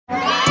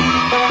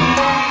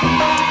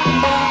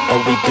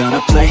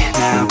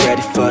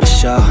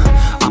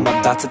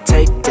it's a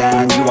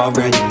takedown, you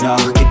already know.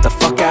 Get the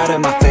fuck out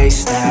of my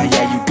face now,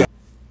 yeah, you got.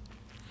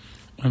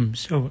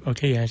 So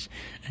okay guys,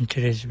 in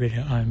today's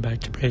video I'm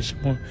about to play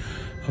some more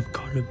of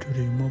Call of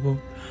Duty Mobile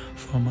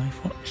for my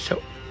phone.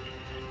 So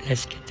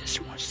let's get this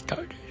one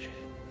started.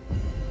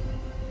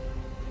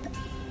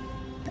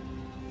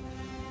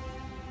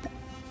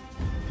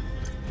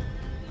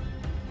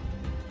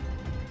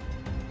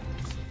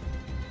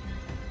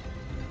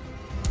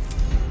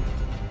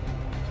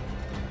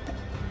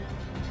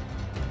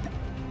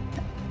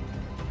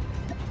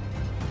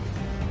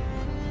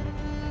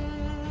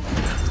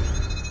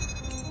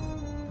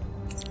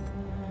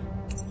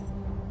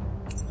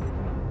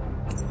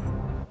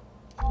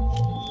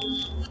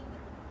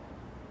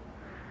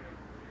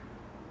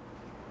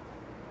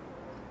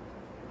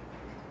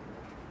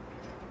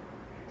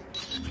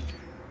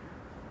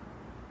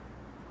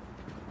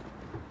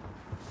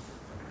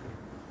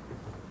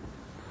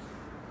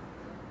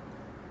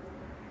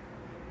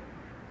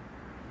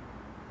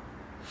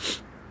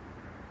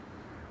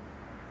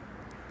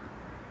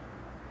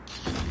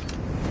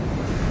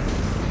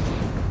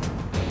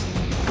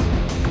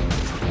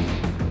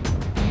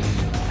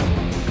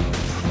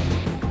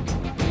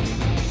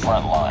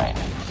 Front line.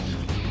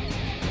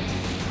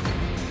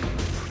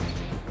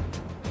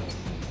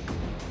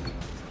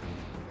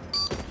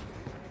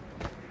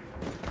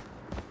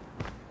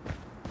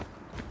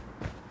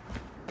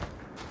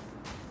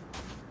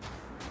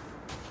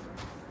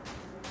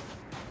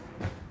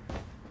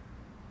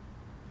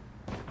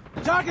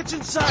 Target's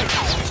in sight!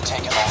 We've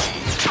taken the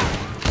lead.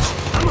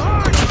 I'm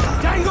hurt!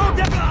 Tango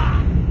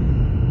down!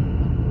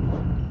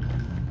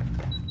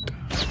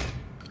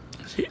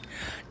 See,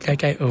 that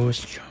guy always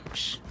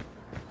jumps.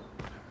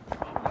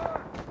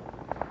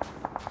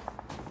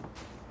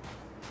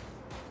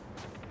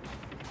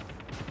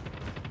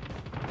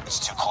 It's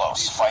too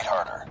close. Fight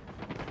harder.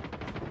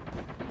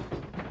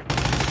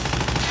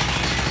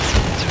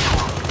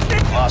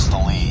 Lost the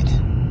lead.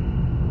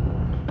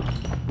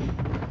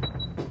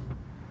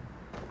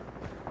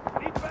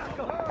 Need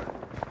backup!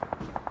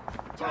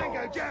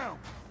 Tango down!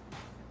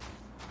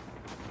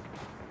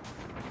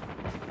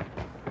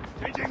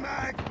 Changing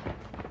mag!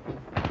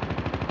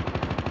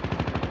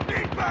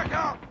 Need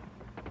backup!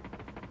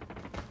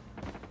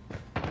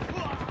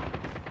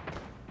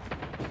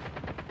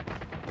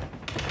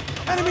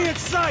 Enemy in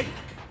sight!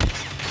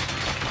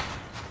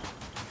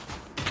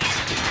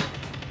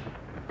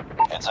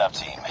 Heads up,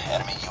 team.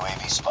 Enemy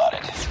UAV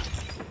spotted.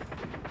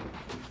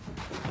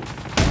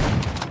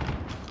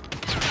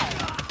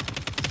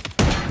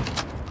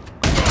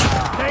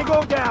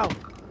 Tango down!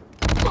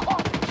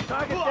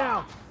 Target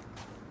down!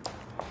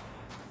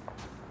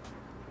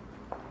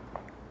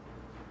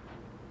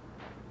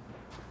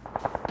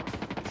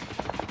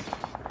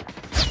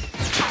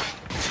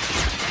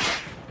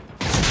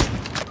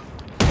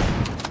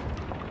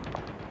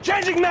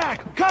 Changing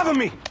mag! Cover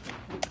me!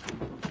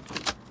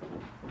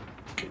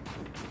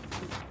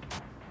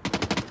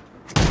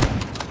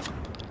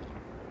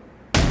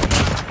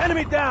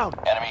 Enemy down!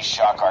 Enemy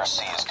Shock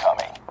RC is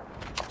coming.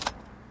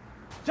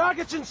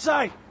 Target's in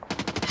sight!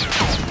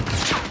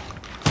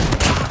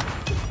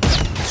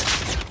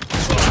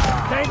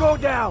 Tango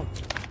down!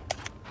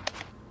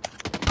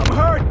 I'm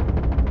hurt!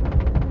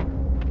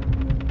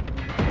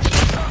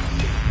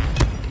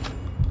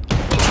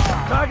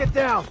 Target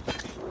down!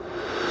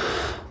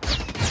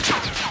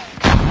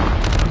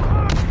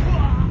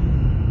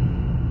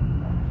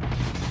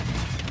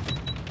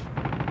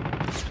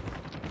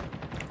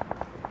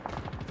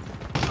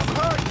 I'm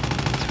hurt!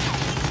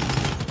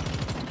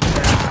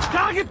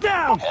 Target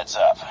down! Heads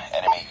up.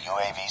 Enemy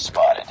UAV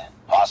spotted.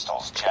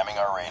 Hostiles jamming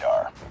our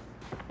radar.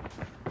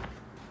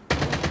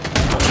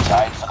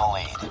 Tied for the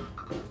lead.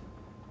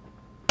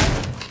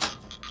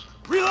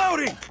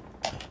 Reloading!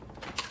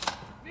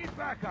 Need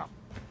backup!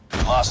 We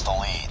lost the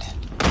lead.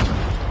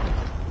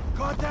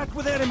 Contact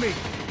with enemy!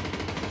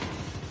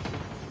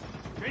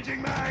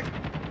 Changing mag!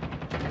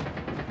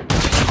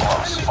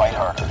 Close. Fight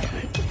harder.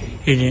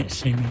 He didn't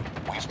see me.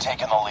 We've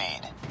taken the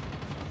lead.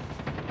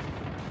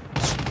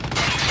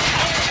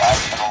 Tied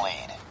for the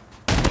lead.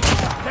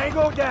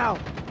 Tango down!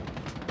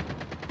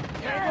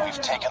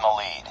 We've taken the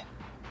lead.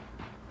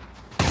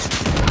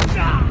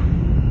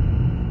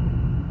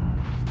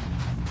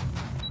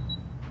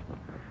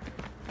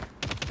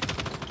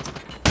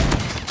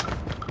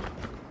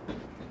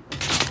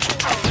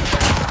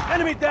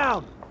 Enemy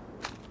down!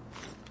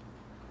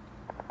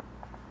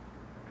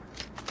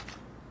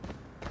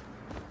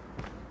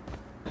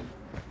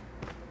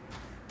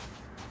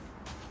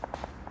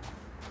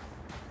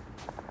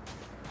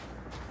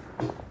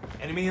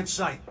 Enemy in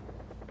sight.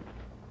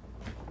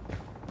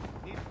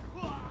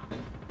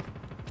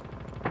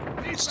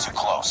 It's too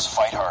close.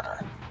 Fight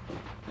harder.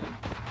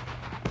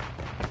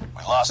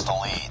 We lost the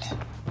lead.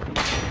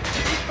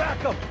 Need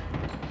backup!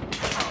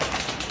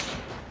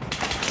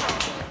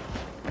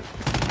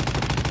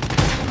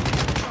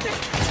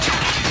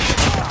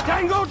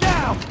 Tango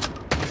down!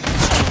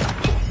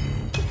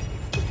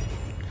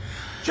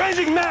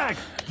 Changing mag!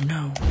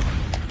 No.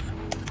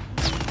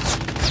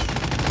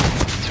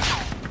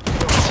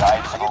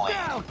 Tied for the lead.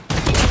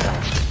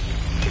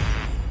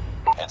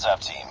 Heads up,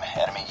 team.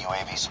 Enemy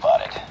UAV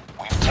spotted.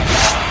 We've taken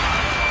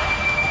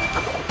the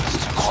lead. It's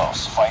too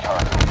close. Fight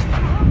harder.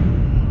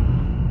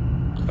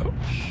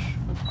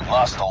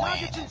 Lost the lead.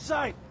 Target's in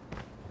sight.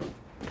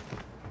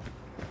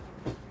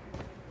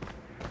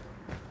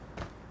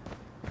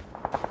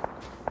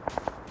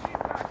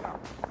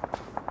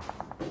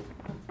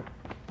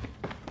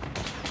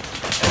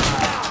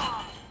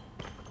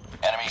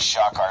 Enemy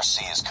Shock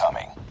RC is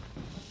coming.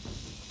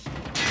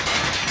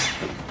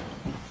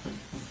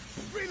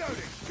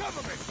 Reloading.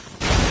 Cover me.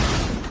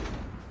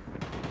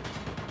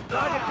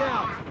 Target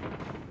down.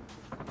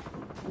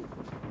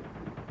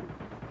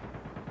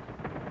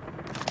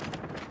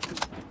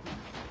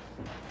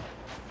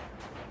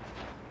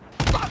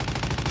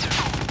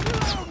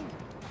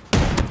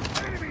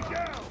 Enemy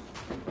down.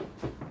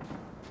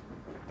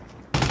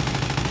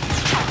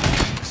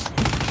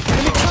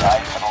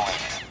 Tied for the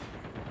lead.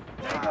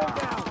 Tango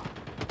down.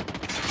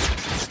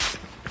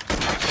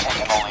 We've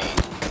taken the lead.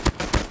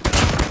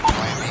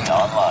 UAV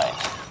online.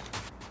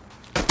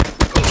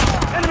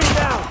 Enemy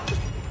down.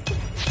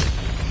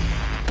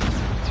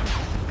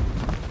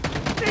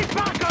 Need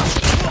backup.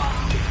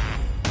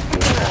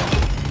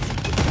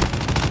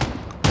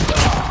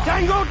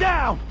 Tango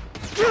down.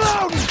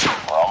 Reloading.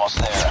 We're almost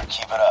there.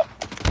 Keep it up.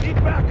 Need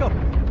backup.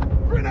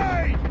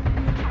 Grenade.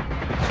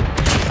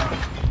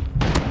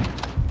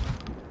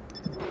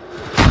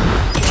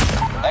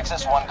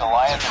 Nexus 1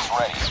 Goliath is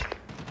ready.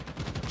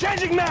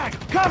 Changing mag.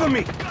 Cover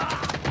me.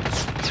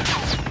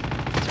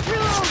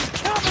 Reload.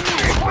 Cover me.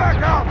 Need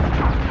backup.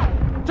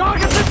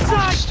 Target's in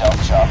sight.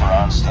 Stealth chopper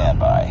on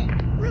standby.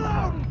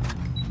 Reload.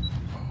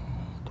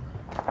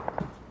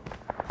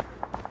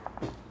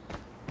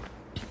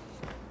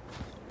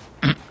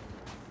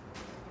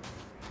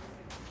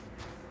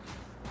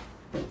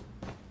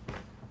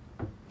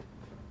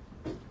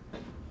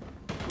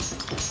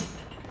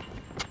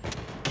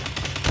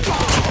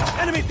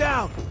 Enemy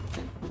down.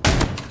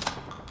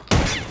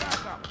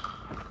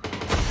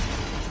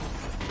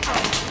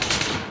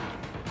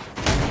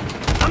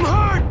 I'm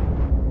hurt.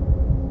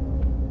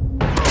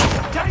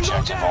 Tango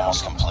Objective down.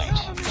 almost complete.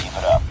 Keep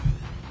it up.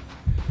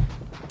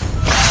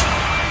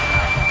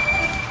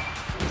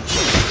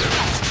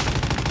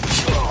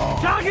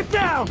 Target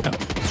down.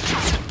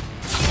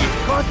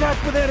 Contact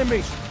with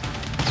enemy.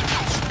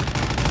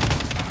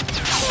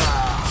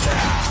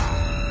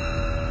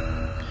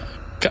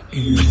 Got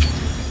you.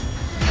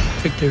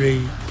 Victory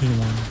in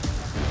one.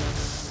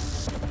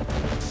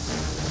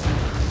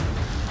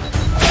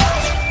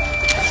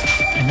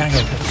 And I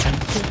have a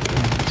thankful.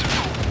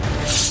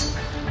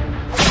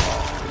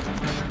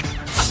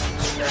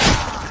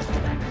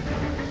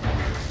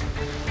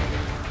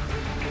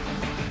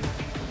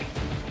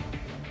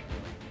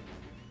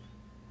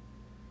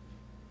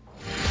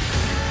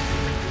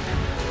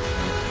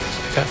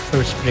 I got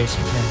first place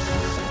again.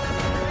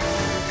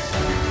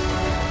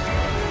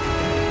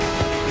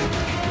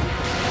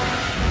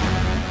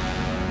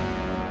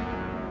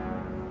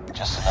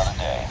 Just another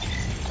day.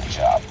 Good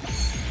job.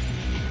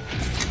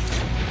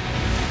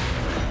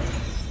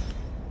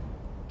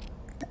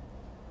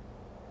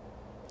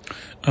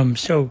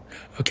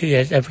 Okay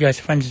guys, if you guys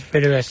find this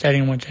video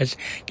exciting, want to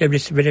give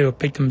this video a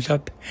big thumbs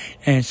up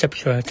and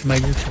subscribe to my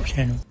YouTube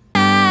channel.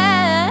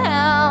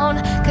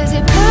 'Cause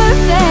you're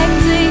perfect.